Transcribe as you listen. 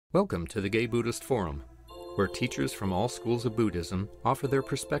Welcome to the Gay Buddhist Forum, where teachers from all schools of Buddhism offer their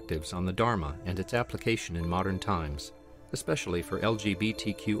perspectives on the Dharma and its application in modern times, especially for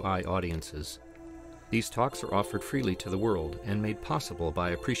LGBTQI audiences. These talks are offered freely to the world and made possible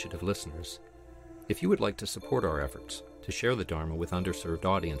by appreciative listeners. If you would like to support our efforts to share the Dharma with underserved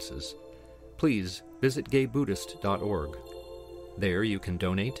audiences, please visit gaybuddhist.org. There you can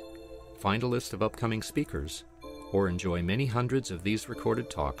donate, find a list of upcoming speakers, or enjoy many hundreds of these recorded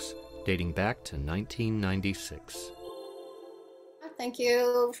talks dating back to 1996. Thank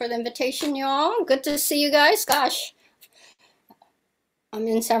you for the invitation, y'all. Good to see you guys. Gosh, I'm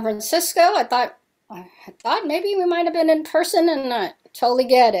in San Francisco. I thought maybe we might have been in person, and I totally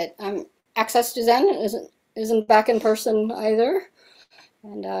get it. Access to Zen isn't back in person either,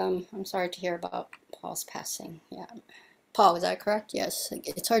 and I'm sorry to hear about Paul's passing. Yeah, Paul, is that correct? Yes.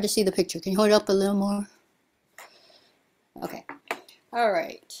 It's hard to see the picture. Can you hold it up a little more? Okay. All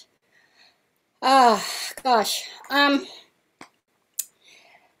right. Gosh. I'll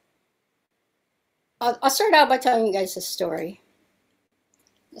start out by telling you guys a story.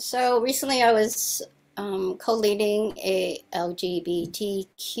 So recently I was co-leading a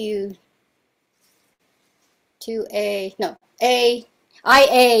LGBTQ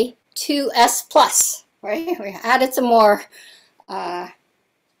IA2S+, right? We added some more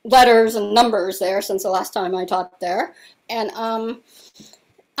letters and numbers there since the last time I taught there. And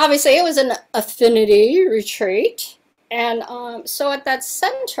obviously it was an affinity retreat. And so at that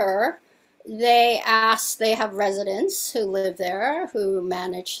center, they have residents who live there, who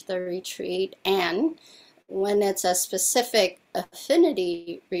manage the retreat. And when it's a specific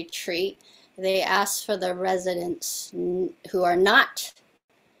affinity retreat, they ask for the residents who are not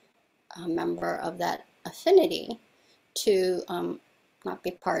a member of that affinity to not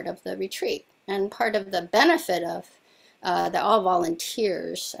be part of the retreat. And part of the benefit of, they're all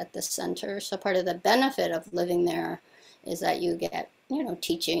volunteers at the center, so part of the benefit of living there is that you get,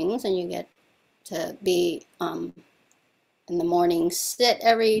 teachings, and you get to be in the morning sit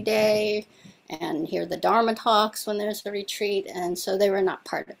every day and hear the Dharma talks when there's a retreat, and so they were not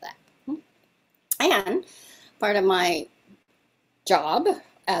part of that. And part of my job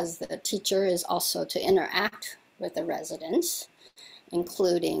as the teacher is also to interact with the residents,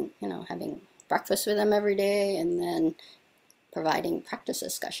 including, having breakfast with them every day and then providing practice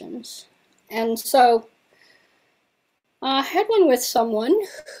discussions. And so I had one with someone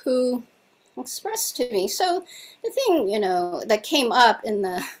who expressed to me, so the thing, that came up in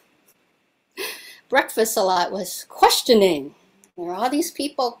the breakfast a lot was questioning. There were all these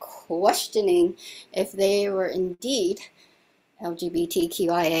people questioning if they were indeed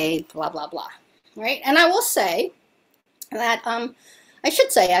LGBTQIA, blah, blah, blah, right? And I will say that, I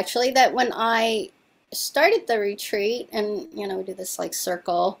should say actually that when I started the retreat and, do this like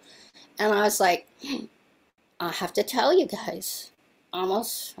circle, and I was like, I have to tell you guys,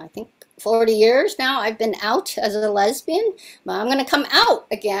 almost, I think 40 years now, I've been out as a lesbian, but I'm going to come out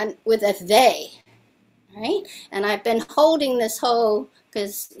again with a they, right? And I've been holding this whole,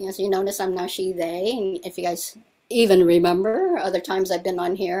 because as you notice, I'm now she, they, and if you guys even remember, other times I've been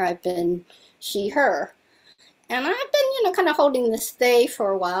on here, I've been she, her. And I've been, kind of holding this they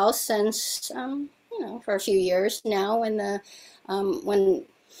for a while since, for a few years now, when I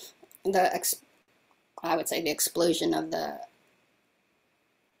would say the explosion of the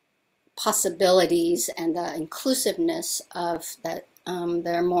possibilities and the inclusiveness of that,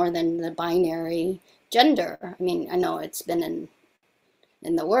 they're more than the binary gender. I mean, I know it's been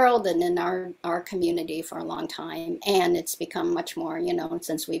in the world and in our community for a long time, and it's become much more,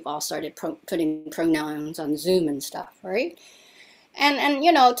 since we've all started putting pronouns on Zoom and stuff, right? And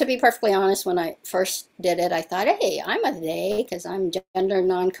to be perfectly honest, when I first did it, I thought, hey, I'm a they because I'm gender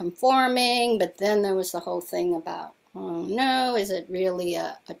non-conforming, but then there was the whole thing about, oh no, is it really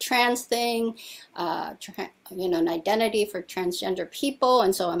a trans thing, an identity for transgender people,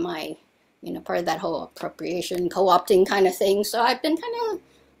 and so am I part of that whole appropriation, co-opting kind of thing. So I've been kind of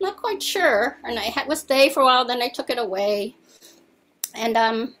not quite sure. And I was they for a while, then I took it away.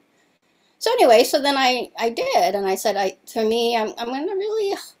 And so anyway, so then I did. And I said, to me, I'm going to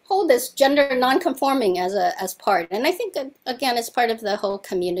really hold this gender non-conforming as part. And I think, that, again, it's part of the whole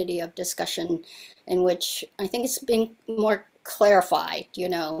community of discussion in which I think it's being more clarified,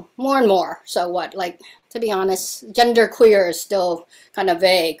 more and more. So what, to be honest, gender queer is still kind of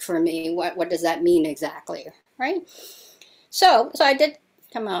vague for me. What does that mean exactly, right? So I did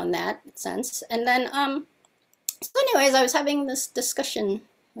come out in that sense. And then, so anyways, I was having this discussion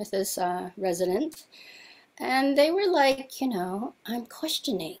with this resident, and they were like, I'm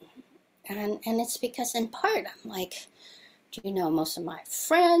questioning. And it's because in part, I'm like, you know, most of my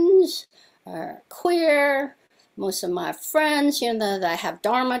friends are queer. Most of my friends, you know, that I have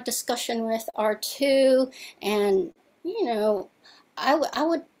Dharma discussion with are too. And, you know, I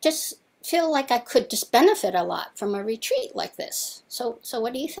would just feel like I could just benefit a lot from a retreat like this. So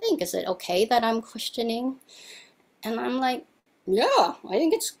what do you think? Is it okay that I'm questioning? And I'm like, yeah, I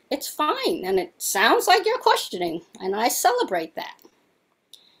think it's fine. And it sounds like you're questioning. And I celebrate that.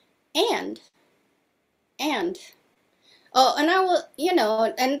 And oh, and I will, you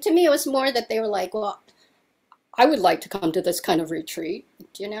know, and to me it was more that they were like, well, I would like to come to this kind of retreat,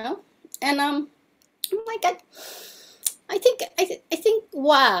 you know? And I'm like, I think,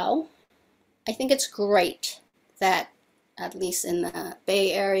 wow, I think it's great that at least in the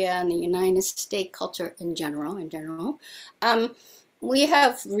Bay Area and the United States culture in general, we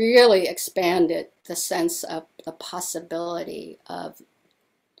have really expanded the sense of the possibility of,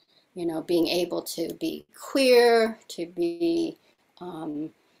 you know, being able to be queer, to be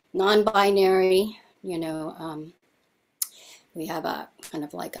non-binary, you know. We have a kind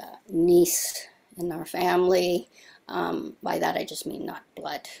of like a niece in our family. By that I just mean not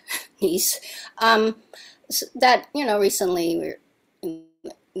blood niece. That, you know, recently we were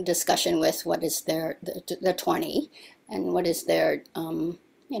in discussion with what is they're 20 and what is their, you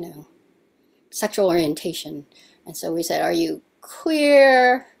know, sexual orientation. And so we said, are you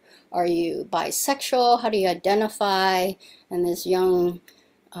queer? Are you bisexual? How do you identify? And this young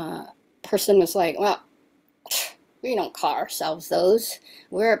person was like, well, we don't call ourselves those.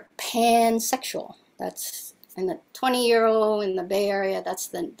 We're pansexual. That's, in the 20-year-old in the Bay Area, that's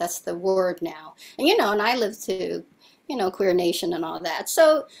the word now. And, you know, and I live to, you know, Queer Nation and all that.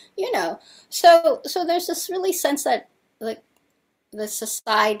 So, you know, so there's this really sense that, like, the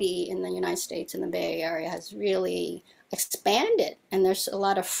society in the United States and the Bay Area has really expanded, and there's a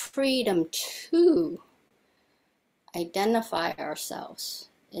lot of freedom to identify ourselves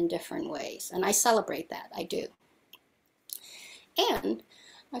in different ways. And I celebrate that, I do. And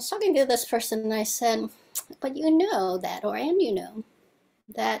I was talking to this person and I said, but you know that, and you know,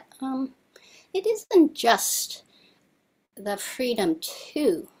 that it isn't just the freedom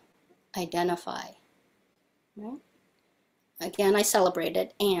to identify, right? Again, I celebrate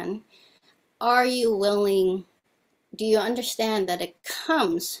it. And are you willing, do you understand that it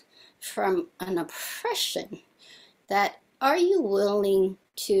comes from an oppression? That are you willing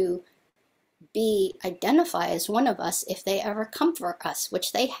to identify as one of us if they ever come for us,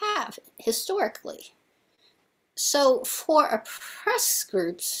 which they have historically. So for oppressed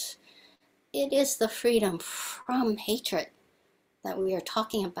groups, it is the freedom from hatred that we are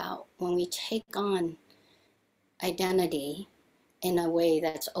talking about when we take on identity in a way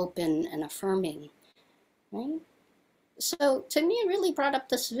that's open and affirming, right? So to me, it really brought up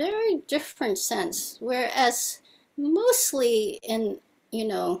this very different sense, whereas mostly in, you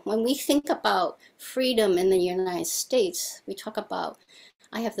know, when we think about freedom in the United States, we talk about,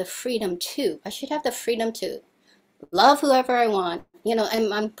 I have the freedom to, I should have the freedom to love whoever I want, you know,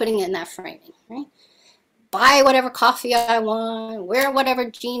 and I'm putting it in that framing, right? Buy whatever coffee I want, wear whatever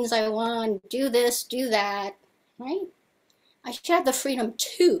jeans I want, do this, do that, right? I should have the freedom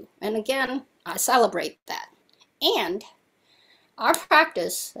to, and again, I celebrate that. And our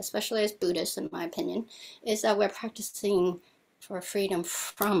practice, especially as Buddhists, in my opinion, is that we're practicing for freedom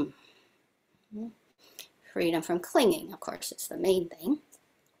from. Freedom from clinging, of course, is the main thing.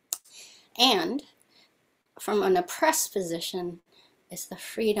 And from an oppressed position is the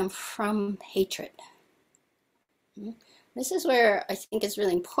freedom from hatred. This is where I think it's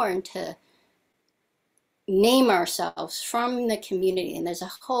really important to name ourselves from the community. And there's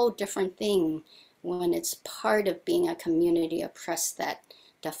a whole different thing when it's part of being a community oppressed that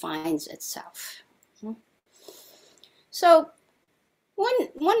defines itself. So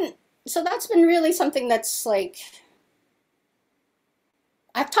so that's been really something that's like,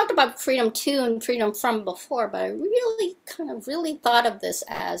 I've talked about freedom to and freedom from before, but I really really thought of this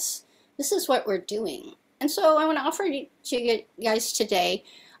as, this is what we're doing. And so I want to offer to you guys today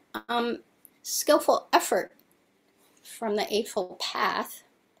skillful effort from the Eightfold Path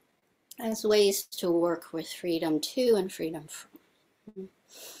as ways to work with freedom to and freedom from.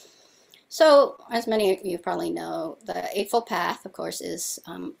 So, as many of you probably know, the Eightfold Path, of course, is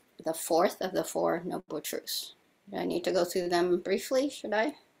the fourth of the Four Noble Truths. Do I need to go through them briefly? Should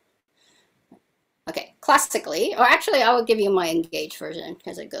I? Okay, classically, or actually I will give you my engaged version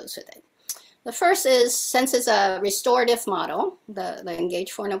because it goes with it. The first is, since it's a restorative model, the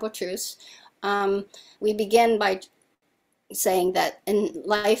engaged Four Noble Truths, we begin by saying that in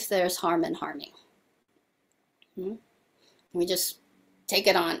life there's harm and harming. We just take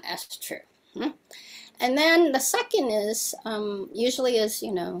it on as true. And then the second is usually is,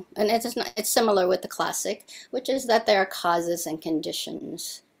 you know, and it's similar with the classic, which is that there are causes and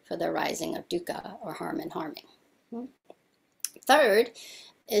conditions for the arising of dukkha, or harm and harming. Third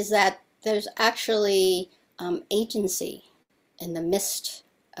is that there's actually agency in the midst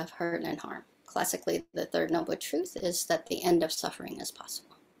of hurt and harm. Classically, the third noble truth is that the end of suffering is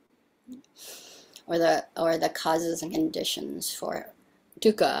possible, or the causes and conditions for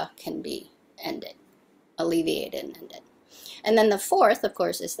dukkha can be ended, alleviated and ended. And then the fourth, of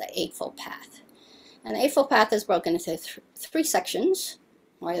course, is the Eightfold Path. And the Eightfold Path is broken into three sections,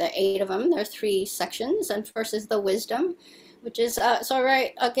 or there are 8 of them. There are 3 sections. And first is the wisdom, which is, so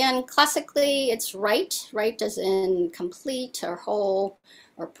right, again, classically it's right as in complete or whole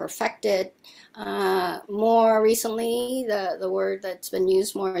or perfected. More recently, the word that's been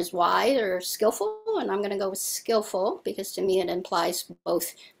used more is wise or skillful, and I'm going to go with skillful because to me it implies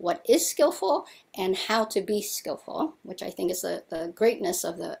both what is skillful and how to be skillful, which I think is the greatness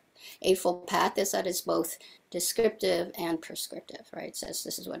of the Eightfold Path, is that it's both descriptive and prescriptive, right? It says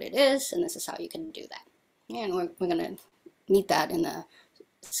this is what it is and this is how you can do that. And we're going to meet that in the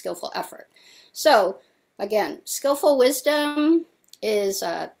skillful effort. So again, skillful wisdom is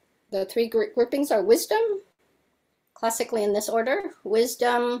the 3 groupings are wisdom, classically in this order: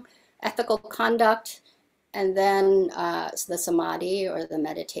 wisdom, ethical conduct, and then the samadhi, or the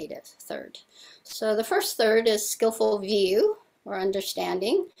meditative third. So the first third is skillful view or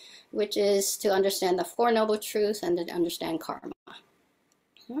understanding, which is to understand the Four Noble Truths and to understand karma.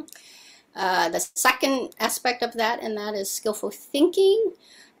 The second aspect of that, and that is skillful thinking.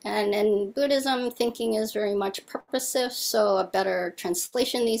 And in Buddhism, thinking is very much purposive, so a better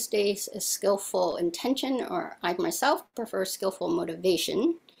translation these days is skillful intention, or I myself prefer skillful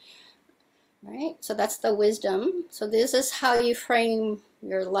motivation. Right? So that's the wisdom. So this is how you frame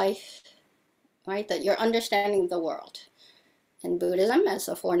your life, right? That you're understanding the world. In Buddhism, as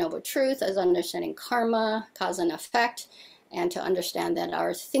the Four Noble Truths, as understanding karma, cause and effect, and to understand that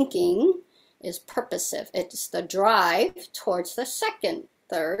our thinking is purposive. It's the drive towards the second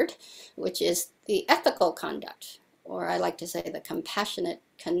third, which is the ethical conduct, or I like to say the compassionate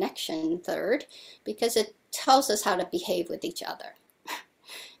connection third, because it tells us how to behave with each other,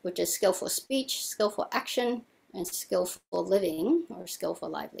 which is skillful speech, skillful action, and skillful living, or skillful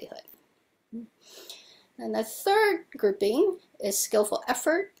livelihood. And the third grouping is skillful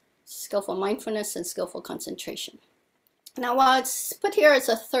effort, skillful mindfulness, and skillful concentration. Now, while it's put here as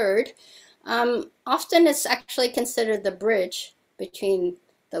a third, often it's actually considered the bridge between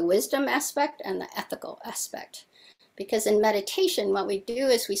the wisdom aspect and the ethical aspect. Because in meditation, what we do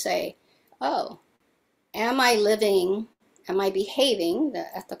is we say, oh, am I behaving, the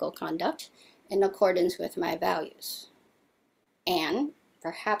ethical conduct, in accordance with my values? And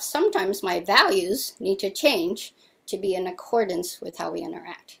perhaps sometimes my values need to change to be in accordance with how we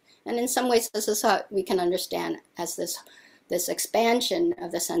interact. And in some ways, this is how we can understand as this expansion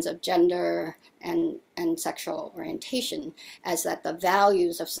of the sense of gender and sexual orientation, as that the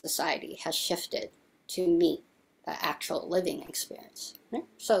values of society has shifted to meet the actual living experience. Right?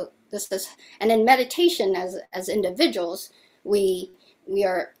 So this is, and in meditation as individuals, we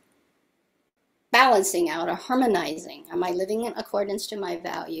are balancing out or harmonizing. Am I living in accordance to my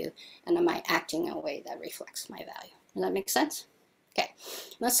value, and am I acting in a way that reflects my value? Does that make sense? Okay.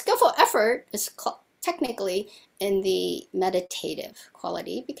 Now, skillful effort is technically in the meditative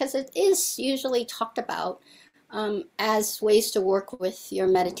quality, because it is usually talked about as ways to work with your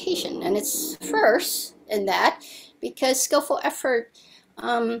meditation. And it's first in that because skillful effort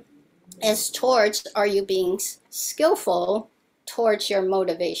is towards, are you being skillful towards your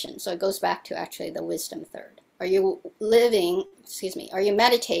motivation? So it goes back to actually the wisdom third. Are you are you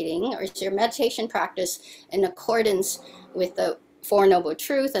meditating, or is your meditation practice in accordance with the Four Noble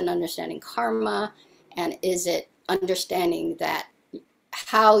Truths and understanding karma? And is it understanding that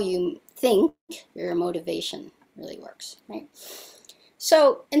how you think, your motivation really works, right?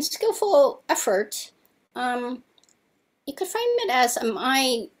 So in skillful effort, you could frame it as, am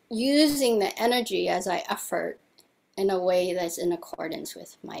I using the energy as I effort in a way that's in accordance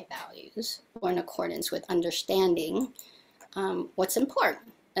with my values, or in accordance with understanding what's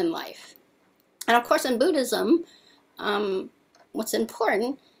important in life? And of course in Buddhism, what's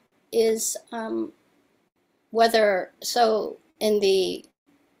important is so in the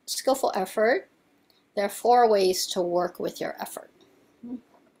skillful effort, there are 4 ways to work with your effort.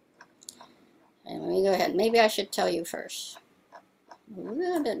 And let me go ahead. Maybe I should tell you first a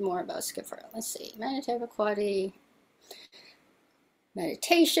little bit more about skillful. Let's see. Meditative quality.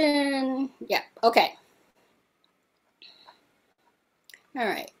 Meditation. Yeah. Okay. All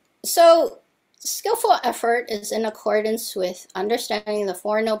right. So Skillful effort is in accordance with understanding the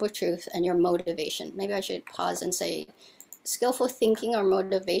Four Noble Truths and your motivation. Maybe I should pause and say skillful thinking or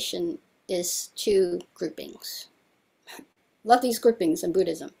motivation is two groupings. Love these groupings in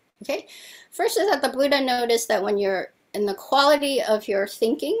Buddhism. Okay, first is that the Buddha noticed that when you're in the quality of your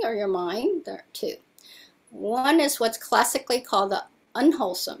thinking or your mind, there are two. One is what's classically called the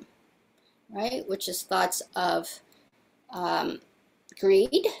unwholesome, right, which is thoughts of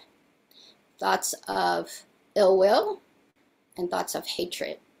greed, thoughts of ill will, and thoughts of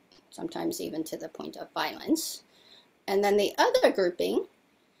hatred, sometimes even to the point of violence. And then the other grouping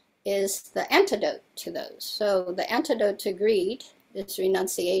is the antidote to those. So the antidote to greed is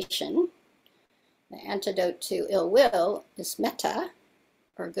renunciation. The antidote to ill will is metta,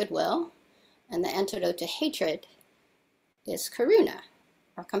 or goodwill. And the antidote to hatred is karuna,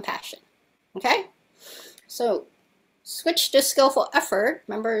 or compassion. Okay? So switch to skillful effort.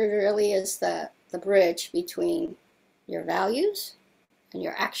 Remember, it really is the bridge between your values and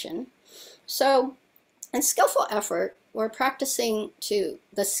your action. So in skillful effort, we're practicing to,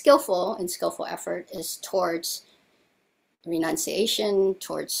 the skillful in skillful effort is towards renunciation,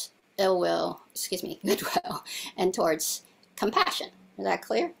 towards goodwill, and towards compassion. Is that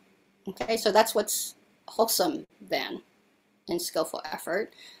clear? Okay, so that's what's wholesome then in skillful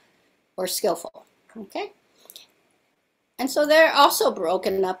effort, or skillful. Okay? And so they're also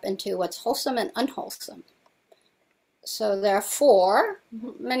broken up into what's wholesome and unwholesome. So there are four.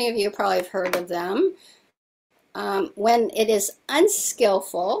 Many of you probably have heard of them. When it is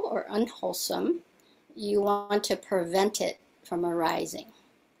unskillful or unwholesome, you want to prevent it from arising.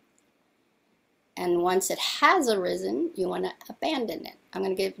 And once it has arisen, you want to abandon it. I'm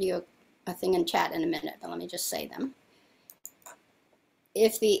going to give you a thing in chat in a minute, but let me just say them.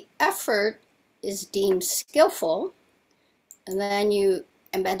 If the effort is deemed skillful, and then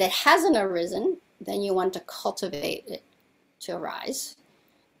but it hasn't arisen, then you want to cultivate it to arise.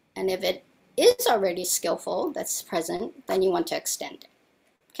 And if it is already skillful, that's present, then you want to extend it.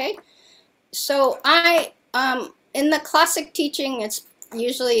 Okay? So in the classic teaching, it's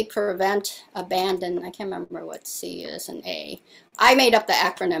usually prevent, abandon. I can't remember what C is and A. I made up the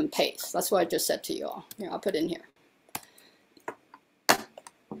acronym PACE. That's what I just said to you all. Here, I'll put it in here.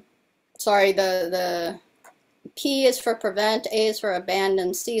 Sorry, the P is for prevent, A is for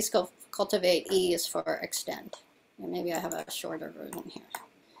abandon, C is cultivate, E is for extend. And maybe I have a shorter version here.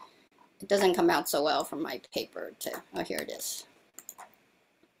 It doesn't come out so well from my paper oh, here it is,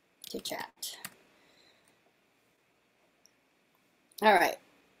 to chat. All right.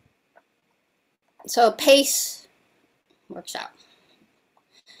 So PACE works out.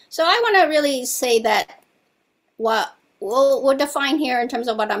 So I want to really say that what we'll define here in terms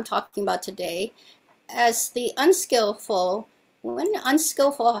of what I'm talking about today as the unskillful. When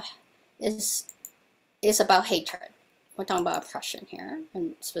unskillful is about hatred. We're talking about oppression here,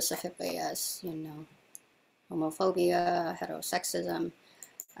 and specifically as, you know, homophobia, heterosexism,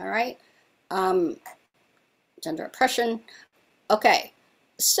 all right? Gender oppression. Okay,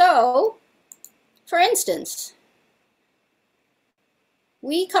 so, for instance,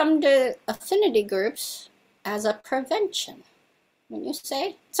 we come to affinity groups as a prevention. When you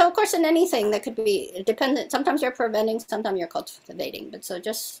say, so of course in anything that could be dependent, sometimes you're preventing, sometimes you're cultivating, but so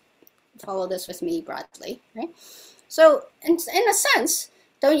just follow this with me broadly, right? So in a sense,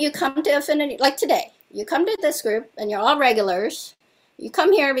 don't you come to affinity, like today, you come to this group and you're all regulars, you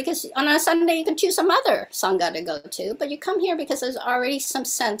come here because on a Sunday you can choose some other Sangha to go to, but you come here because there's already some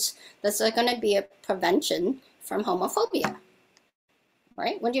sense that there's going to be a prevention from homophobia.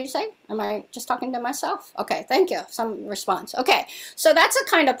 Right? What did you say? Am I just talking to myself? Okay, thank you. Some response. Okay, so that's a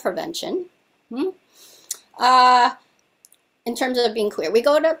kind of prevention. In terms of being queer, we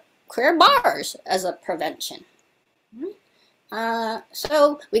go to queer bars as a prevention.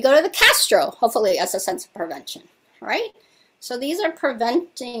 So we go to the Castro, hopefully as a sense of prevention, right? So these are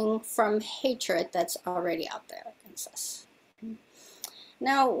preventing from hatred that's already out there against us.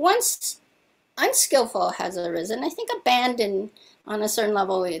 Now, once unskillful has arisen, I think abandon, on a certain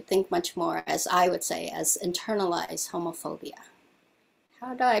level, we think much more, as I would say, as internalized homophobia.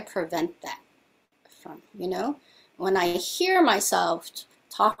 How do I prevent that from, you know, when I hear myself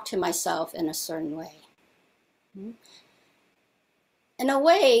talk to myself in a certain way? In a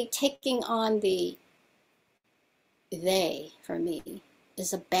way, taking on the they, for me,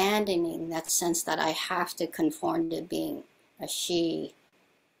 is abandoning that sense that I have to conform to being a she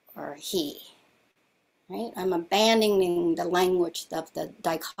or a he. Right? I'm abandoning the language of the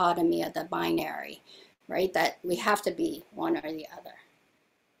dichotomy of the binary, right? That we have to be one or the other.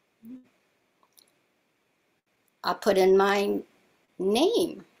 I'll put in my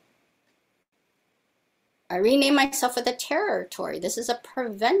name. I rename myself with a territory. This is a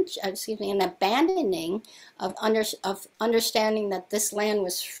an abandoning of understanding that this land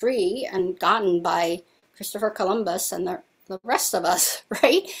was free and gotten by Christopher Columbus and the rest of us,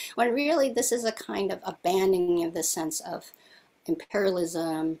 right? When really this is a kind of abandoning of the sense of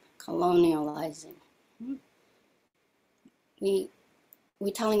imperialism, colonializing. We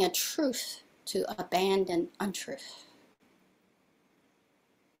telling a truth to abandon untruth.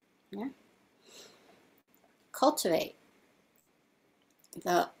 Yeah? Cultivate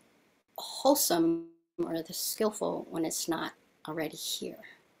the wholesome or the skillful when it's not already here.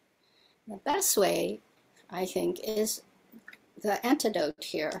 The best way, I think, is the antidote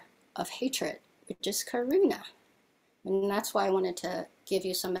here of hatred, which is karuna. And that's why I wanted to give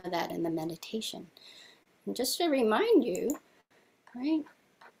you some of that in the meditation. And just to remind you, right,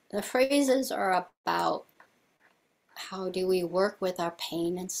 the phrases are about how do we work with our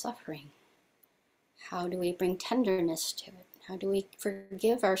pain and suffering? How do we bring tenderness to it? How do we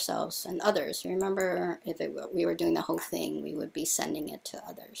forgive ourselves and others? Remember, if we were doing the whole thing, we would be sending it to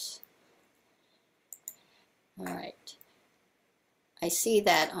others. All right. I see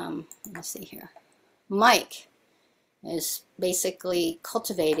that, let's see here. Mike is basically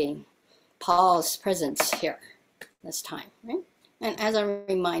cultivating Paul's presence here this time, right? And as a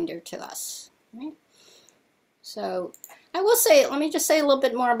reminder to us, right? So I will say, let me just say a little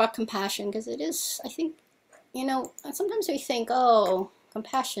bit more about compassion, because it is, I think, you know, sometimes we think, oh,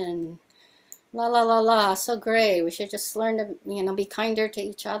 compassion, la la la la, so great, we should just learn to, you know, be kinder to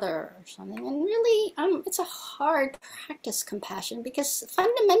each other or something. And really, it's a hard practice, compassion, because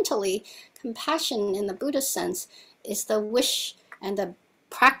fundamentally, compassion in the Buddhist sense is the wish and the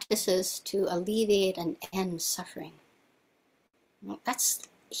practices to alleviate and end suffering. Well, that's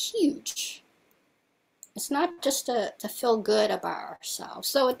huge. It's not just to feel good about ourselves.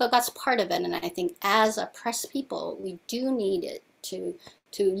 So that's part of it. And I think as oppressed people, we do need it to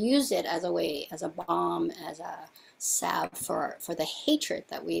use it as a way, as a balm, as a salve for the hatred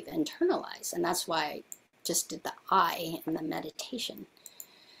that we've internalized. And that's why I just did the I in the meditation.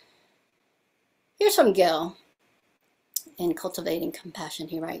 Here's from Gil in Cultivating Compassion.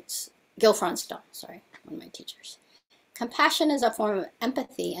 He writes, Gil Fronstone, sorry, one of my teachers. Compassion is a form of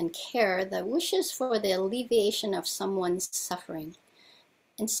empathy and care that wishes for the alleviation of someone's suffering.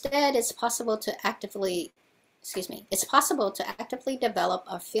 Instead, it's possible to actively develop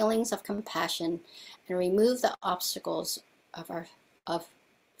our feelings of compassion and remove the obstacles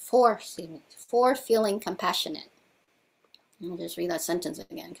for feeling compassionate. I'll just read that sentence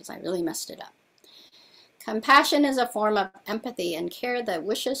again because I really messed it up. Compassion is a form of empathy and care that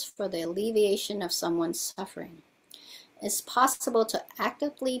wishes for the alleviation of someone's suffering. It's possible to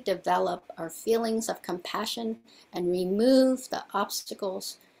actively develop our feelings of compassion and remove the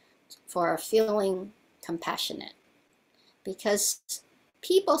obstacles for our feeling compassionate. Because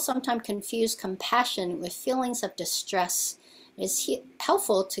people sometimes confuse compassion with feelings of distress. It's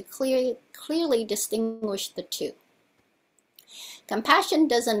helpful to clearly distinguish the two. Compassion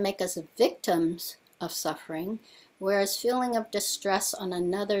doesn't make us victims of suffering, whereas feeling of distress on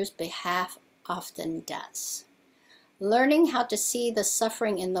another's behalf often does. Learning how to see the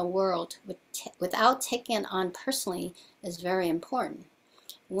suffering in the world without taking it on personally is very important.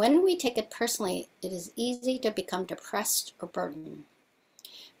 When we take it personally, it is easy to become depressed or burdened.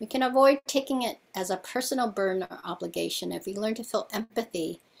 We can avoid taking it as a personal burden or obligation if we learn to feel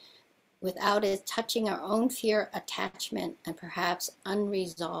empathy without it touching our own fear, attachment, and perhaps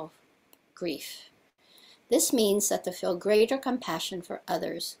unresolved grief. This means that to feel greater compassion for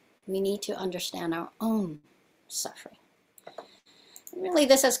others, we need to understand our own suffering. Really,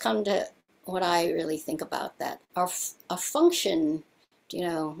 this has come to what I really think about, that our function, you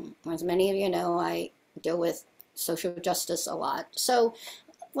know, as many of you know, I deal with social justice a lot. So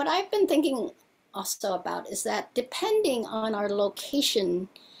what I've been thinking also about is that depending on our location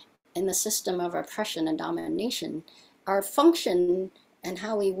in the system of oppression and domination, our function and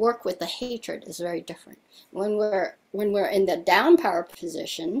how we work with the hatred is very different. When we're in the down power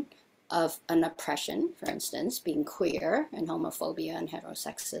position of an oppression, for instance, being queer and homophobia and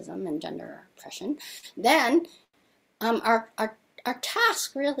heterosexism and gender oppression, then our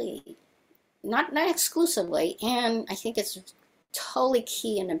task really, not exclusively, and I think it's totally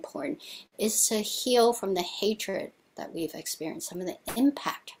key and important, is to heal from the hatred that we've experienced, some of the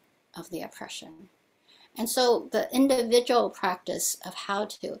impact of the oppression. And so the individual practice of how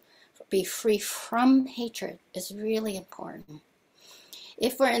to be free from hatred is really important.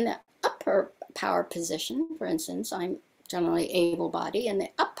 If we're in the upper power position, for instance, I'm generally able-bodied, and the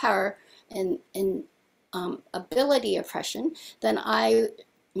up power in ability oppression, then I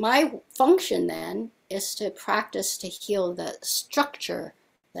my function then is to practice to heal the structure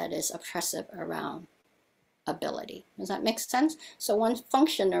that is oppressive around ability. Does that make sense? So one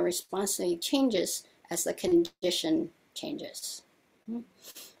function or responsibility changes as the condition changes.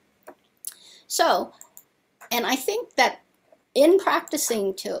 So, and I think that in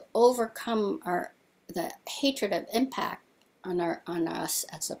practicing to overcome the hatred of impact on us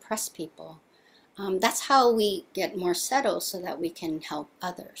as oppressed people, that's how we get more settled so that we can help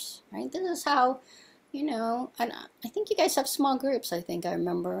others, right? This is how, you know, and I think you guys have small groups, I think I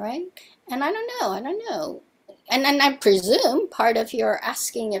remember, right? And I don't know. And I presume part of your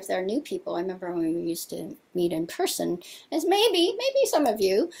asking if they're new people, I remember when we used to meet in person, is maybe some of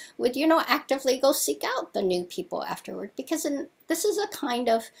you would, you know, actively go seek out the new people afterward, because this is a kind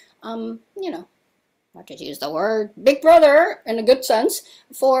of, you know, not to use the word big brother in a good sense,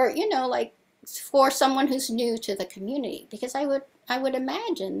 for, you know, like for someone who's new to the community, because I would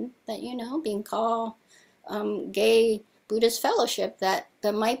imagine that, you know, being called gay Buddhist fellowship, that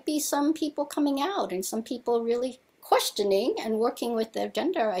there might be some people coming out and some people really questioning and working with their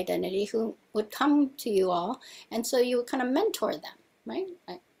gender identity who would come to you all, and so you would kind of mentor them, right?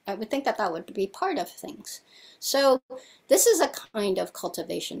 I would think that that would be part of things. So this is a kind of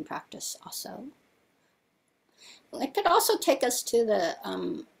cultivation practice also. It could also take us to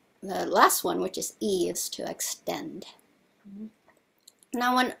the last one, which is E, is to extend.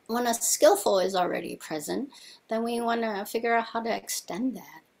 Now, when a skillful is already present, then we want to figure out how to extend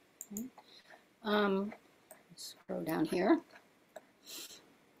that. Let's scroll down here.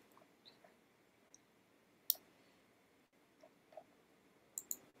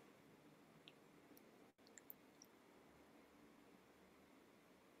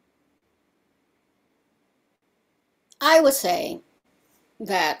 I would say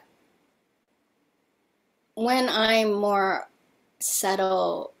that when I'm more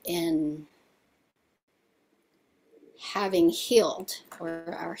settled in having healed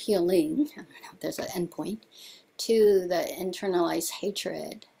or our healing, I don't know if there's an endpoint, to the internalized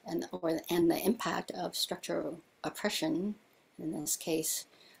hatred and the impact of structural oppression, in this case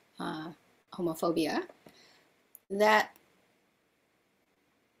homophobia, that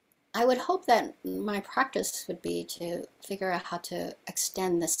I would hope that my practice would be to figure out how to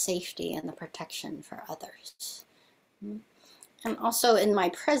extend the safety and the protection for others. And also in my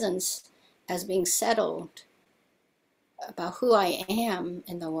presence as being settled about who I am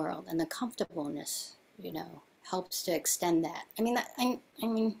in the world, and the comfortableness, you know, helps to extend that. I mean,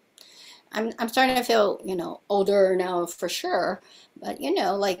 I'm starting to feel, you know, older now for sure, but, you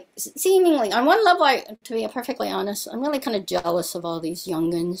know, like seemingly on one level, to be perfectly honest, I'm really kind of jealous of all these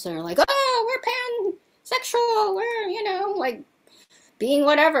youngins that are like, oh, we're pansexual, we're, you know, like being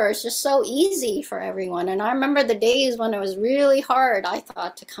whatever. It's just so easy for everyone. And I remember the days when it was really hard, I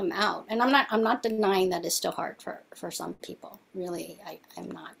thought, to come out. And I'm not denying that it's still hard for some people. Really,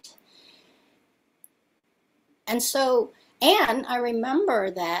 I'm not. And so, and I remember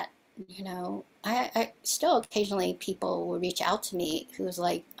that, you know, I still occasionally people will reach out to me who's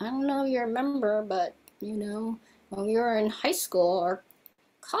like, I don't know if you remember, but, you know, when we were in high school or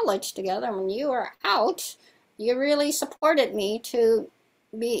college together, when you were out, you really supported me to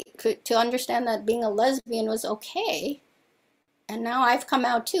understand that being a lesbian was okay. And now I've come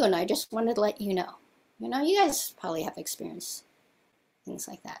out too, and I just wanted to let you know. You know, you guys probably have experienced things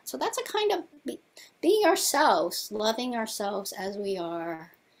like that. So that's a kind of being ourselves, loving ourselves as we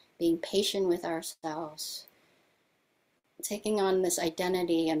are, being patient with ourselves, taking on this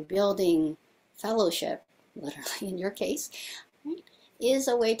identity and building fellowship, literally in your case, right, is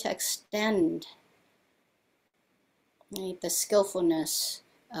a way to extend, right, the skillfulness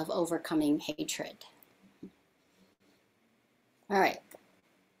of overcoming hatred. All right,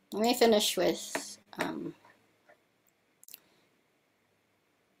 let me finish with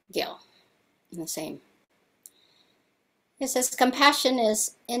Gil in the same. It says, compassion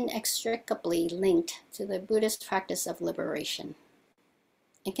is inextricably linked to the Buddhist practice of liberation.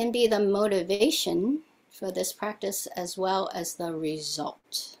 It can be the motivation for this practice as well as the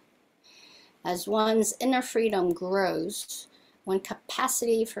result. As one's inner freedom grows, when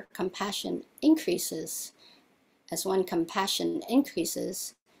capacity for compassion increases, as one compassion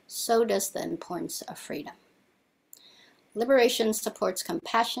increases, so does the importance of freedom. Liberation supports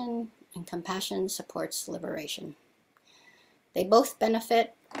compassion, and compassion supports liberation. They both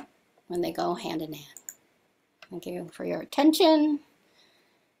benefit when they go hand in hand. Thank you for your attention.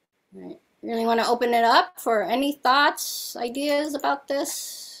 I really want to open it up for any thoughts, ideas about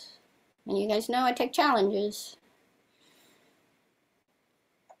this. And you guys know I take challenges.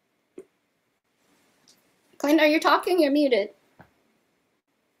 Clint, are you talking? You're muted.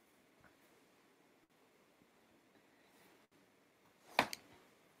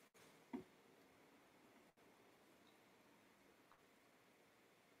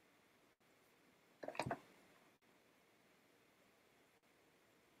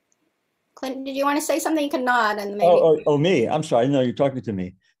 Clint, did you want to say something? You can nod and maybe. Oh, me. I'm sorry. No, you're talking to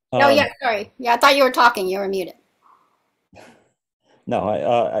me. Oh, yeah, sorry. Yeah, I thought you were talking. You were muted.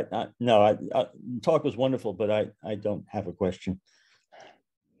 No, no. Talk was wonderful, but I don't have a question.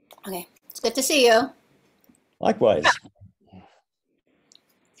 Okay, it's good to see you. Likewise.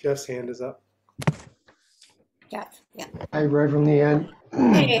 Jeff's hand is up. Jeff, yeah. Hi, Reverend Leanne.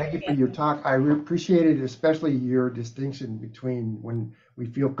 Hey. Thank you for your talk. I appreciated especially your distinction between when we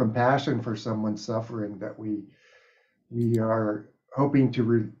feel compassion for someone suffering, that we are hoping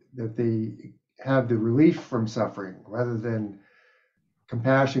that they have the relief from suffering, rather than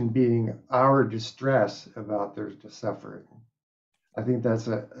compassion being our distress about their suffering. I think that's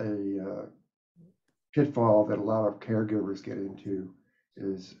a pitfall that a lot of caregivers get into,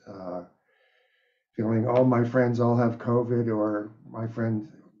 is feeling, oh, my friends all have COVID, or my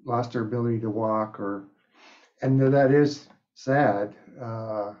friend lost their ability to walk, and that is sad,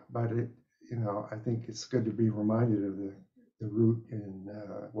 but I think it's good to be reminded of the root in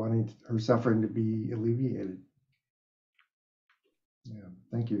wanting her suffering to be alleviated. Yeah,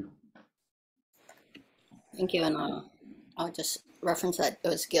 thank you. Thank you, and I'll just reference that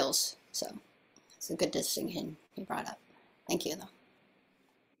those skills. So it's a good distinction you brought up. Thank you, though.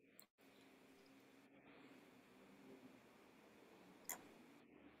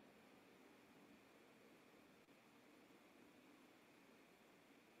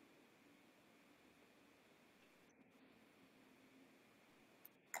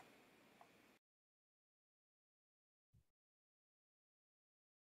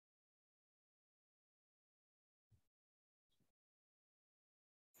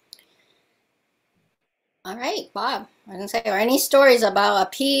 All right, Bob. I was gonna say, or any stories about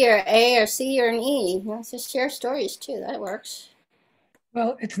a P or A or C or an E? Let's just share stories too. That works.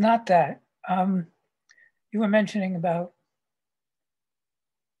 Well, it's not that. You were mentioning about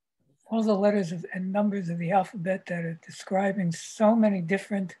all the letters and numbers of the alphabet that are describing so many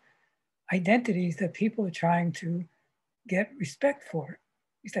different identities that people are trying to get respect for. At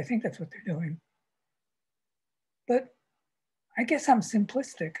least I think that's what they're doing. But I guess I'm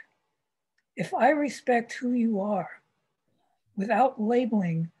simplistic. If I respect who you are without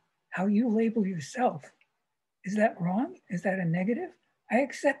labeling how you label yourself, is that wrong? Is that a negative? I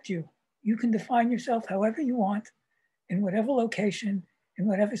accept you. You can define yourself however you want, in whatever location, in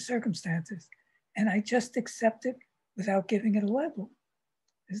whatever circumstances. And I just accept it without giving it a label.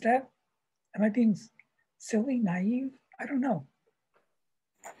 Am I being silly, naive? I don't know.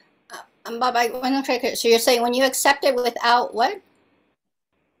 Bob, I want to try. So you're saying when you accept it without what?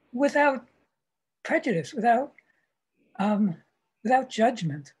 Without prejudice, without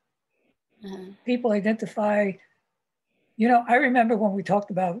judgment. People identify, I remember when we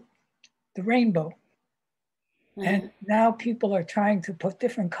talked about the rainbow, and now people are trying to put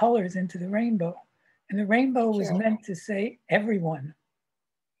different colors into the rainbow. And the rainbow was meant to say everyone.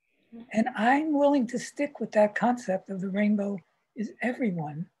 And I'm willing to stick with that concept of the rainbow is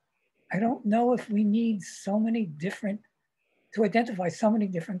everyone. I don't know if we need to identify so many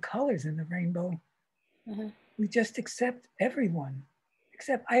different colors in the rainbow. We just accept everyone.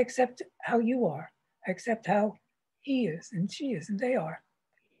 I accept how you are. I accept how he is and she is and they are.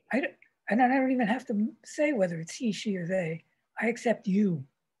 And I don't even have to say whether it's he, she, or they. I accept you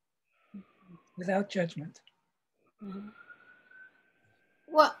without judgment.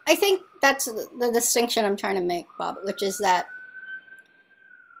 Well, I think that's the distinction I'm trying to make, Bob, which is that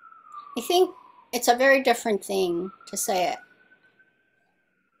I think it's a very different thing to say,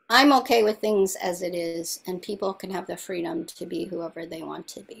 I'm okay with things as it is, and people can have the freedom to be whoever they want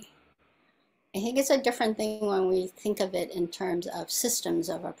to be. I think it's a different thing when we think of it in terms of systems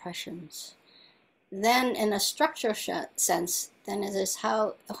of oppressions. Then in a structural sense, then it is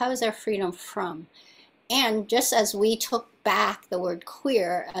how is there freedom from? And just as we took back the word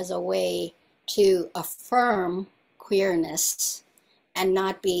queer as a way to affirm queerness and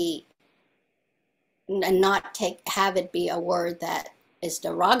not have it be a word that is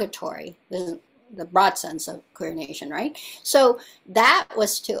derogatory, the broad sense of queer nation, right? So that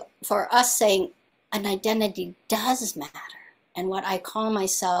was for us saying an identity does matter, and what I call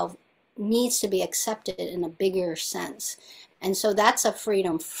myself needs to be accepted in a bigger sense. And so that's a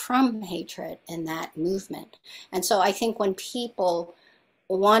freedom from hatred in that movement. And so I think when people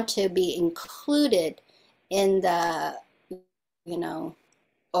want to be included in the,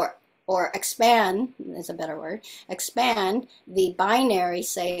 or expand is a better word, expand the binary,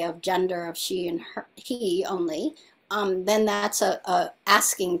 say, of gender of she and her, he only, then that's a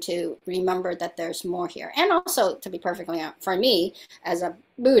asking to remember that there's more here. And also, to be perfectly honest, for me, as a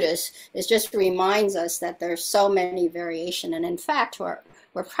Buddhist, it just reminds us that there's so many variation. And in fact,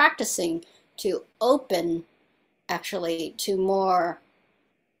 we're practicing to open actually to more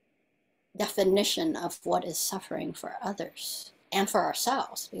definition of what is suffering for others and for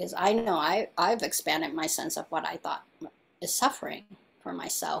ourselves. Because I know I've expanded my sense of what I thought is suffering for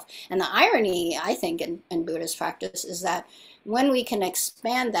myself. And the irony, I think, in Buddhist practice is that when we can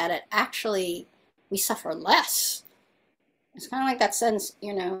expand that, it actually, we suffer less. It's kind of like that sense,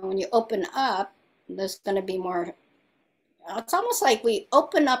 you know, when you open up, there's going to be more. It's almost like we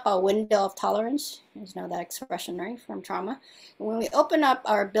open up a window of tolerance. You know that expression, right, from trauma. And when we open up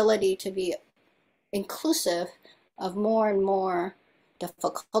our ability to be inclusive of more and more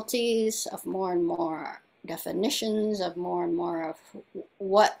difficulties, of more and more definitions, of more and more of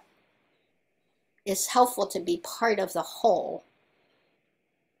what is helpful to be part of the whole,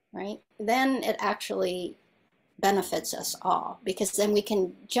 right? Then it actually benefits us all, because then we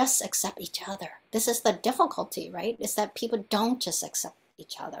can just accept each other. This is the difficulty, right? Is that people don't just accept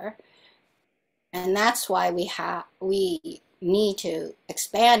each other. And that's why we need to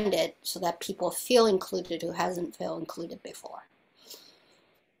expand it so that people feel included who hasn't felt included before.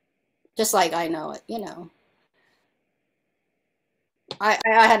 Just like I know it, you know. I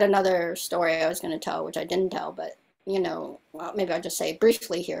had another story I was going to tell, which I didn't tell, but, you know, well, maybe I'll just say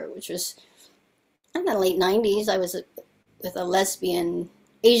briefly here, which was in the late 90s, I was with a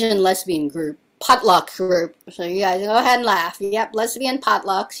Asian lesbian group, potluck group. So you guys go ahead and laugh. Yep, lesbian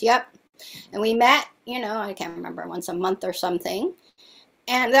potlucks, yep. And we met, you know, I can't remember, once a month or something.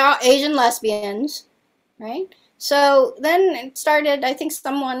 And they're all Asian lesbians, right? So then it started, I think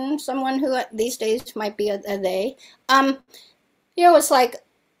someone who these days might be a they, you know, it's like,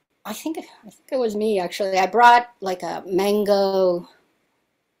 I think it was me actually. I brought like a mango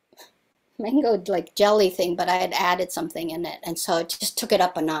like jelly thing, but I had added something in it, and so it just took it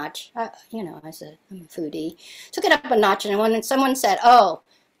up a notch. You know, I'm a foodie, took it up a notch. And when someone said, "Oh,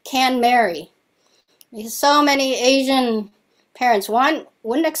 can marry," because so many Asian parents, one,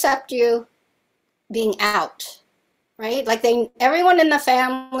 wouldn't accept you being out, right? Like everyone in the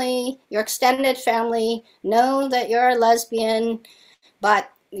family, your extended family, know that you're a lesbian,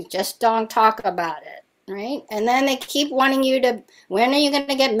 but you just don't talk about it. Right? And then they keep wanting you to, when are you going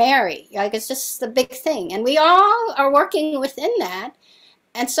to get married? Like, it's just the big thing. And we all are working within that.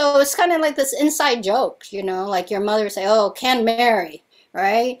 And so it's kind of like this inside joke, you know, like your mother say, oh, can marry,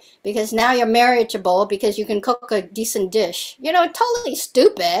 right? Because now you're marriageable because you can cook a decent dish. You know, totally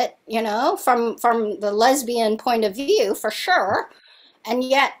stupid, you know, from the lesbian point of view, for sure. And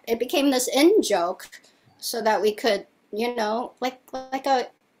yet it became this in joke so that we could, you know, like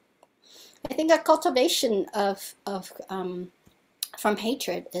I think a cultivation of from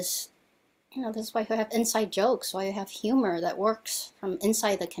hatred is, you know, this is why you have inside jokes, why you have humor that works from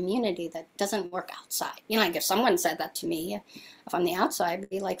inside the community that doesn't work outside. You know, like if someone said that to me from the outside, I'd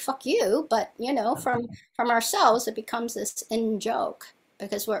be like, fuck you. But, you know, from ourselves, it becomes this in joke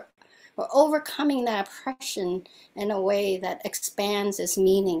because we're overcoming that oppression in a way that expands its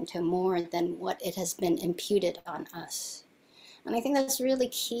meaning to more than what it has been imputed on us. And I think that's really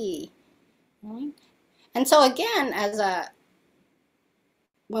key. Right? And so again,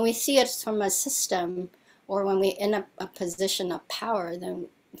 when we see it from a system, or when we're in a position of power, then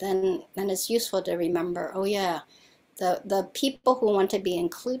it's useful to remember, oh yeah, the people who want to be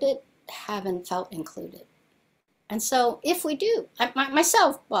included haven't felt included. And so if we do,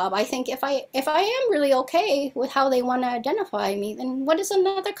 myself, Bob, I think if I am really okay with how they want to identify me, then what is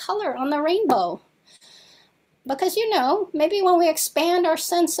another color on the rainbow? Because, you know, maybe when we expand our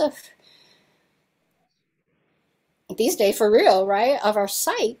sense of, these days for real, right, of our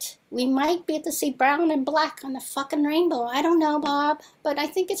sight, we might be able to see brown and black on the fucking rainbow. I don't know, Bob, but I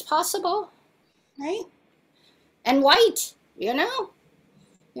think it's possible, right? And white, you know,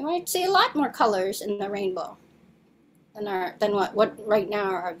 you might see a lot more colors in the rainbow than what right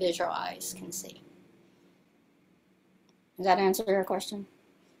now our visual eyes can see. Does that answer your question?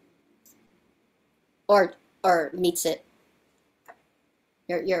 Or meets it?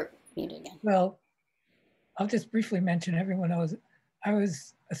 You're muted again. Well, I'll just briefly mention, everyone knows I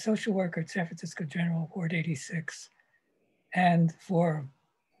was a social worker at San Francisco General Ward 86, and for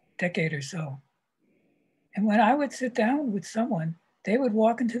a decade or so. And when I would sit down with someone, they would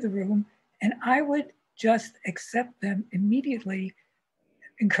walk into the room and I would just accept them immediately,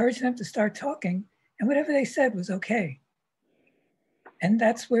 encourage them to start talking, and whatever they said was okay. And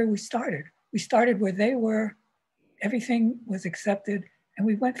that's where we started. We started where they were, everything was accepted, and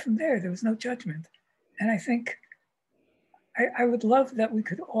we went from there. There was no judgment. And I think I would love that we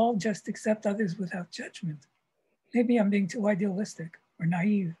could all just accept others without judgment. Maybe I'm being too idealistic or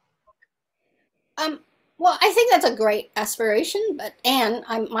naive. Well, I think that's a great aspiration, but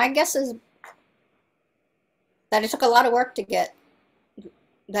my guess is that it took a lot of work to get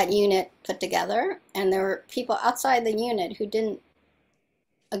that unit put together, and there were people outside the unit who didn't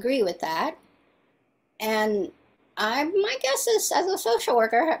agree with that. And my guess is, as a social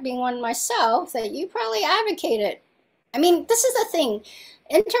worker, being one myself, that you probably advocated. I mean, this is the thing.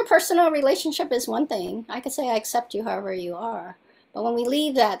 Interpersonal relationship is one thing. I could say I accept you however you are. But when we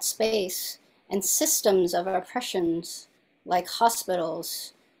leave that space and systems of oppressions like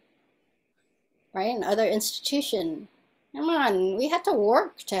hospitals, right, and other institutions, come on, we had to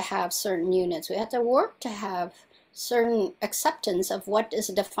work to have certain units. We had to work to have certain acceptance of what is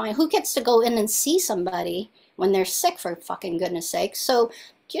defined. Who gets to go in and see somebody when they're sick, for fucking goodness sake? So,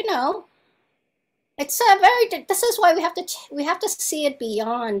 you know, it's a very, this is why we have to see it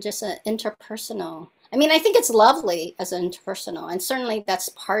beyond just an interpersonal. I mean, I think it's lovely as an interpersonal, and certainly that's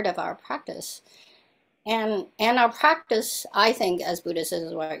part of our practice. And our practice, I think, as Buddhists,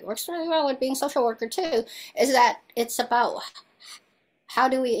 is what it works really well with being a social worker too, is that it's about how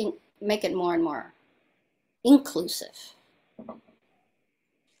do we make it more and more inclusive.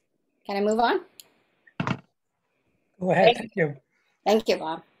 Can I move on? Go ahead. Thank you. Thank you,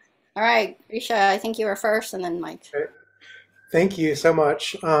 Bob. All right, Risha, I think you were first, and then Mike. Thank you so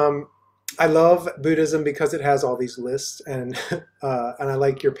much. I love Buddhism because it has all these lists, and I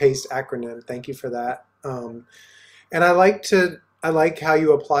like your PACE acronym. Thank you for that. And I like how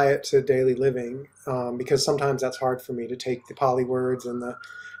you apply it to daily living, because sometimes that's hard for me to take the Pali words and the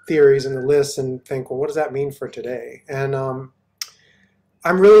theories and the lists and think, well, what does that mean for today? And I'm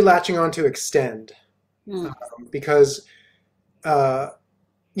really latching on to extend, because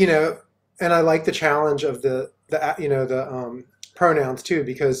you know, and I like the challenge of the pronouns too,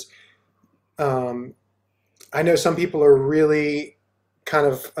 because I know some people are really kind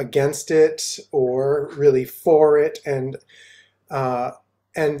of against it or really for it, and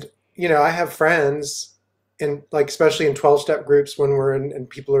you know, I have friends in, like, especially in 12-step groups when we're in and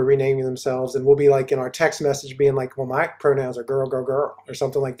people are renaming themselves, and we'll be like in our text message being like, well, my pronouns are girl, girl, girl, or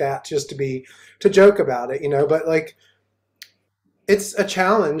something like that, just to joke about it, you know. But like, it's a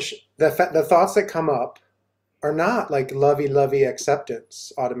challenge. The thoughts that come up are not like lovey-lovey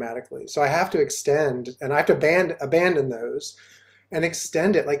acceptance automatically. So I have to extend, and I have to abandon those and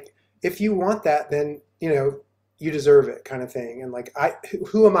extend it. Like, if you want that, then, you know, you deserve it, kind of thing. And like,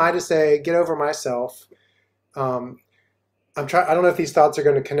 who am I to say, get over myself? I don't know if these thoughts are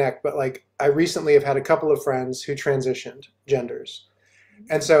going to connect, but like, I recently have had a couple of friends who transitioned genders.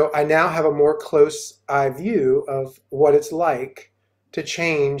 And so I now have a more close eye view of what it's like to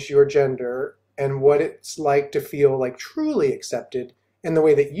change your gender, and what it's like to feel like truly accepted in the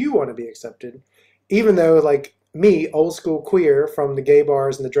way that you want to be accepted. Even though, like, me, old school queer from the gay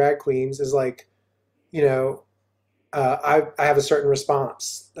bars and the drag queens, is like, you know, I have a certain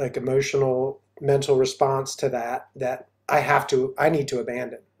response, like emotional, mental response to that I need to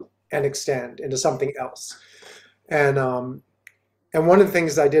abandon and extend into something else. And one of the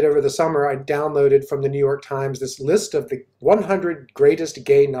things I did over the summer, I downloaded from the New York Times this list of the 100 greatest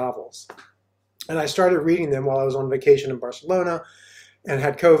gay novels. And I started reading them while I was on vacation in Barcelona and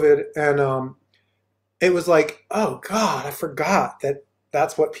had COVID. And it was like, oh God, I forgot that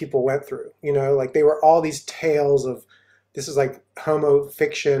that's what people went through. You know, like, they were all these tales of, this is like homo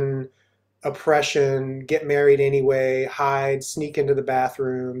fiction, oppression, get married anyway, hide, sneak into the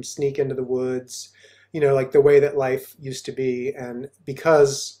bathroom, sneak into the woods, you know, like the way that life used to be. And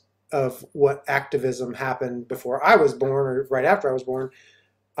because of what activism happened before I was born, or right after I was born,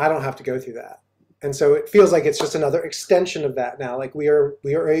 I don't have to go through that. And so it feels like it's just another extension of that now. Like, we are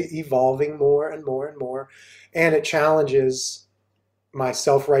evolving more and more and more, and it challenges my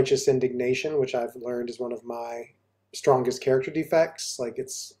self-righteous indignation, which I've learned is one of my strongest character defects. Like,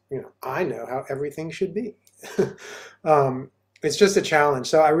 it's, you know, I know how everything should be. It's just a challenge.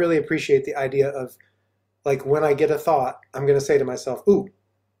 So I really appreciate the idea of, like, when I get a thought, I'm going to say to myself, ooh,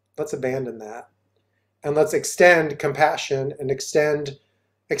 let's abandon that, and let's extend compassion and extend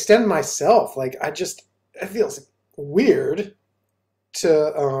myself. Like, it feels weird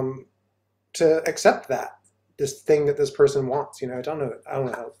to accept that, this thing that this person wants, you know. I don't know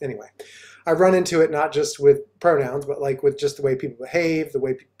how, anyway. I run into it not just with pronouns, but like with just the way people behave, the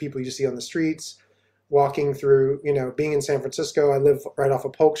way people you see on the streets, walking through, you know, being in San Francisco. I live right off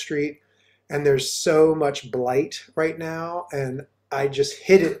of Polk Street, and there's so much blight right now, and I just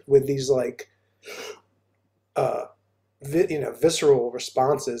hit it with these like visceral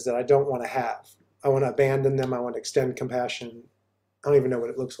responses that I don't want to have. I want to abandon them. I want to extend compassion. I don't even know what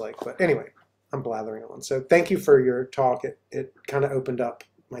it looks like, but anyway, I'm blathering on. So thank you for your talk. It kind of opened up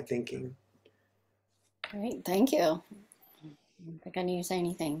my thinking. Great, thank you. I don't think I need to say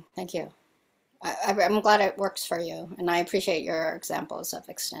anything. Thank you. I'm glad it works for you, and I appreciate your examples of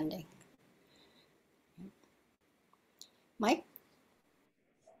extending. Mike?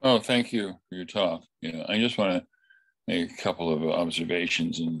 Oh, thank you for your talk. Yeah, I just want to make a couple of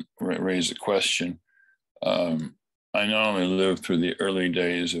observations and raise a question. I not only lived through the early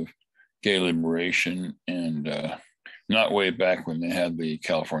days of gay liberation, and not way back when they had the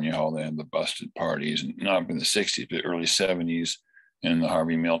California Hall, they had the busted parties, and not in the 60s, but early 70s, and the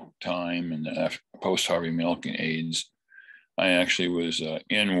Harvey Milk time, and the post-Harvey Milk and AIDS. I actually was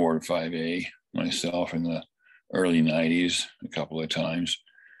in Ward 5A myself in the early 90s a couple of times.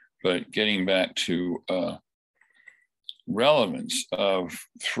 But getting back to relevance of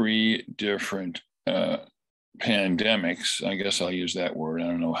three different pandemics, I guess I'll use that word. I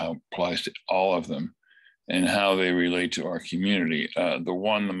don't know how it applies to all of them and how they relate to our community.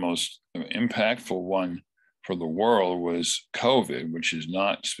 The most impactful one for the world was COVID, which is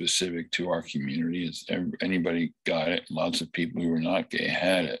not specific to our community. It's anybody got it. Lots of people who were not gay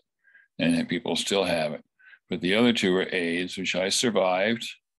had it, and people still have it. But the other two were AIDS, which I survived.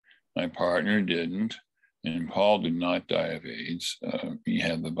 My partner didn't, and Paul did not die of AIDS. He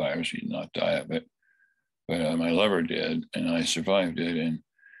had the virus, he did not die of it. But my lover did, and I survived it. And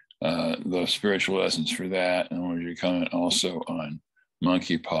the spiritual lessons for that, and I wanted to comment also on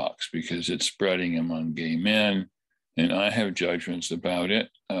monkeypox, because it's spreading among gay men, and I have judgments about it,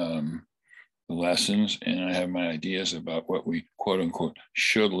 the lessons, and I have my ideas about what we quote unquote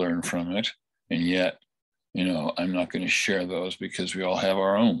should learn from it. And yet, I'm not going to share those because we all have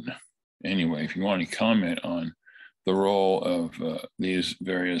our own. Anyway, if you want to comment on the role of these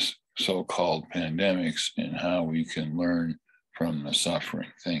various so-called pandemics and how we can learn from the suffering.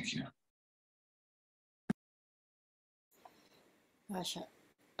 Thank you. Gosh,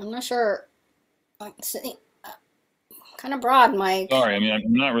 I'm not sure. Kind of broad, Mike. Sorry, I mean,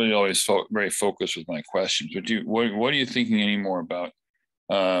 I'm not really always very focused with my questions, but what are you thinking anymore about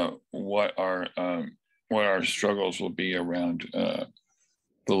what our struggles will be around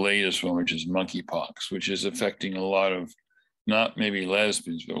the latest one, which is monkeypox, which is affecting a lot of, not maybe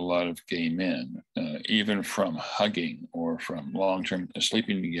lesbians, but a lot of gay men, even from hugging or from long-term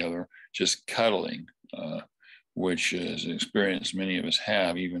sleeping together, just cuddling, which is an experience many of us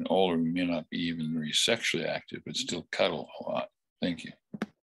have. Even older, we may not be even very sexually active, but still cuddle a lot. Thank you.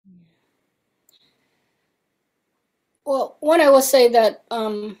 Well, one, I will say that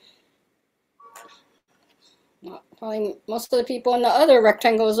probably most of the people in the other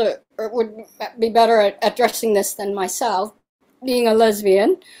rectangles would be better at addressing this than myself, being a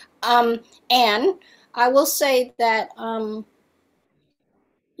lesbian. And I will say that, I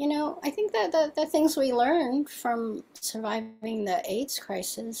think that the things we learned from surviving the AIDS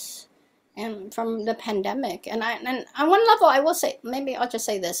crisis and from the pandemic, and on one level, I will say, maybe I'll just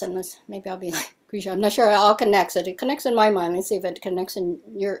say this, and maybe I'll be like, I'm not sure it all connects. It connects in my mind. Let's see if it connects in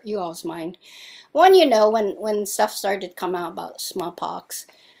you all's mind. One, when stuff started to come out about smallpox,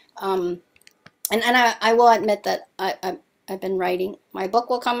 and I will admit that I've been writing. My book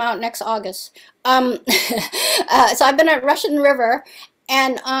will come out next August. So I've been at Russian River,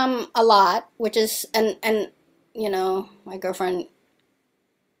 and a lot, which is and my girlfriend,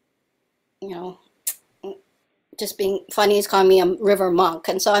 just being funny, is calling me a river monk,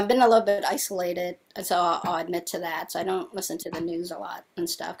 and so I've been a little bit isolated, and so I'll admit to that. So I don't listen to the news a lot and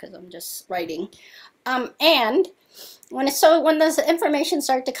stuff because I'm just writing. And when this information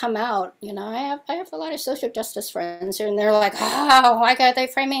started to come out, I have a lot of social justice friends, and they're like, oh, why are they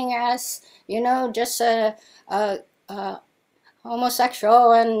framing us, just a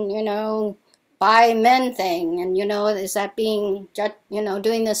homosexual and bi men thing, and is that being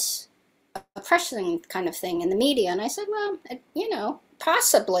doing this oppression kind of thing in the media? And I said, well,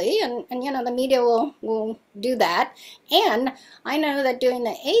 possibly, and the media will do that. And I know that during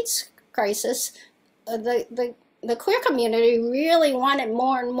the AIDS crisis, the queer community really wanted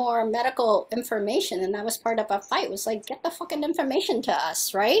more and more medical information, and that was part of a fight. It was like, get the fucking information to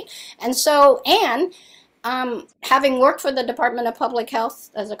us, right? And so, having worked for the Department of Public Health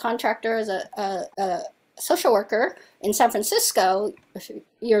as a contractor, as a social worker in San Francisco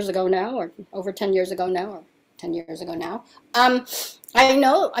years ago now, or over 10 years ago now, or 10 years ago now, I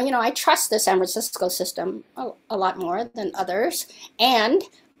know, I trust the San Francisco system a lot more than others. And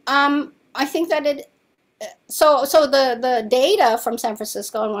I think that so the data from San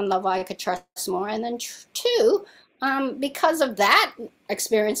Francisco, on one level, I could trust more. And then two, because of that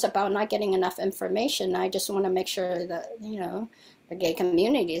experience about not getting enough information, I just want to make sure that, the gay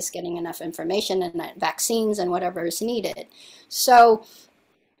community is getting enough information, and that vaccines and whatever is needed. So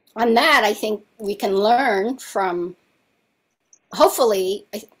on that, I think we can learn from, hopefully,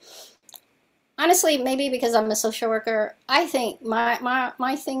 honestly, maybe because I'm a social worker, I think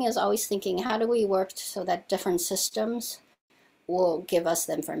my thing is always thinking, how do we work so that different systems will give us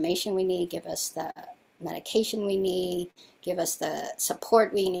the information we need, give us the medication we need, give us the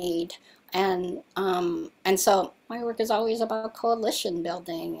support we need. And so my work is always about coalition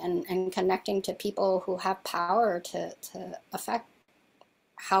building and connecting to people who have power to affect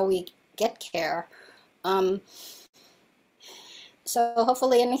how we get care. So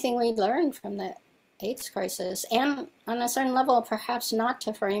hopefully anything we learn from the AIDS crisis, and on a certain level, perhaps not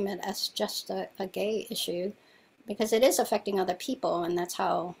to frame it as just a gay issue, because it is affecting other people, and that's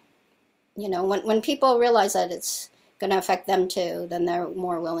how, you know, when people realize that it's going to affect them too, then they're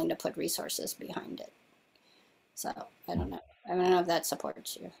more willing to put resources behind it. So I don't know. I don't know if that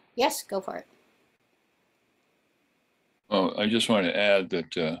supports you. Yes, go for it. Well, I just want to add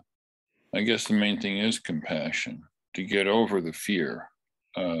that I guess the main thing is compassion, to get over the fear.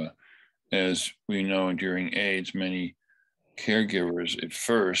 As we know, during AIDS, many caregivers at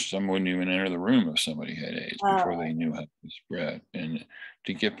first, some wouldn't even enter the room if somebody had AIDS before they knew how to spread. And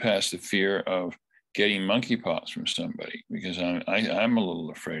to get past the fear of getting monkeypox from somebody, because I'm a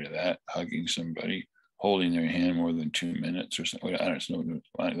little afraid of that, hugging somebody, holding their hand more than 2 minutes or something. I don't know,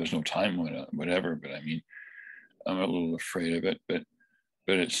 there's no time limit, whatever, but I mean, I'm a little afraid of it. But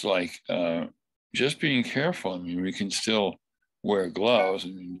it's like just being careful. I mean, we can still wear gloves. I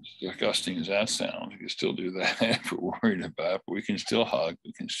mean, as disgusting as that sounds, we can still do that if we're worried about it, but we can still hug,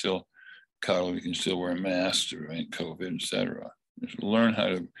 we can still cuddle, we can still wear masks to prevent COVID, etc. Learn how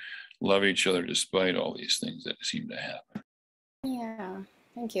to love each other despite all these things that seem to happen. Yeah,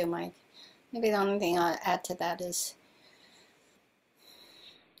 thank you, Mike. Maybe the only thing I'll add to that is,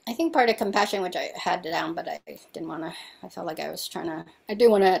 I think part of compassion, which I had down, but I didn't want to, I felt like I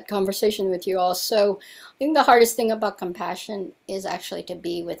do want to have conversation with you all. So I think the hardest thing about compassion is actually to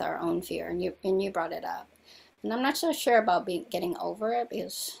be with our own fear. And you brought it up. And I'm not so sure about getting over it,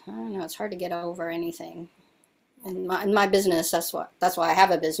 because I don't know, it's hard to get over anything. In my business, that's why I have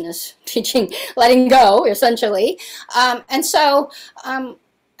a business, teaching letting go, essentially. And so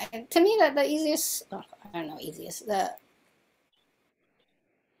to me, the easiest, I don't know, easiest,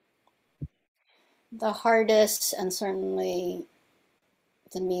 the hardest, and certainly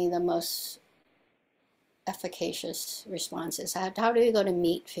to me the most efficacious response is, how do we go to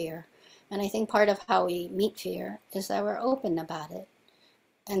meet fear? And I think part of how we meet fear is that we're open about it.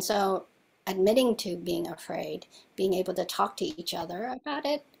 And so admitting to being afraid, being able to talk to each other about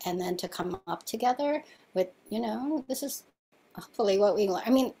it, and then to come up together with, you know, this is hopefully what we learn. I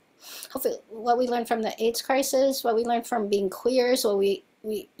mean, hopefully what we learned from the AIDS crisis, what we learned from being queers, what we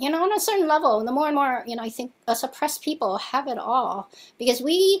you know, on a certain level, the more and more, you know, I think us oppressed people have it all, because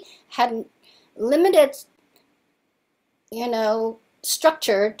we had limited, you know,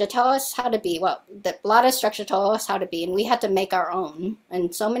 structure to tell us how to be. Well, a lot of structure told us how to be, and we had to make our own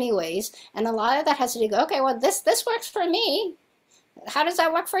in so many ways. And a lot of that has to do, okay, well, this works for me. How does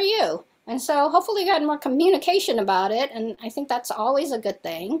that work for you? And so hopefully we had more communication about it. And I think that's always a good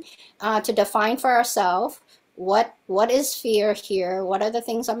thing, to define for ourselves what is fear here? What are the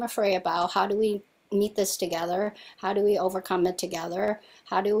things I'm afraid about? How do we meet this together? How do we overcome it together?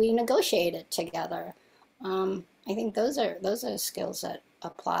 How do we negotiate it together? I think those are skills that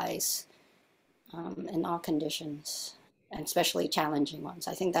applies in all conditions, and especially challenging ones.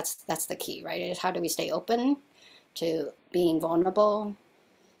 I think that's the key, right? Is how do we stay open to being vulnerable,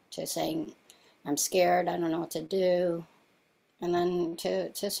 to saying, I'm scared, I don't know what to do, and then to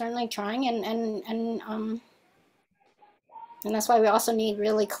certainly trying, and that's why we also need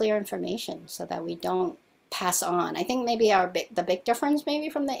really clear information so that we don't pass on. I think maybe the big difference maybe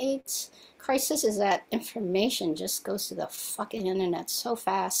from the AIDS crisis is that information just goes to the fucking internet so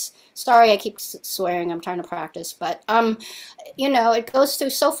fast. Sorry, I keep swearing, I'm trying to practice, but you know, it goes through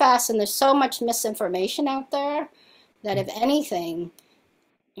so fast, and there's so much misinformation out there that if anything,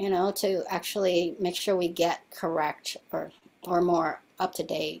 you know, to actually make sure we get correct or more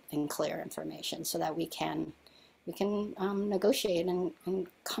up-to-date and clear information so that we can negotiate and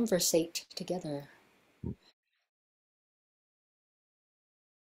conversate together.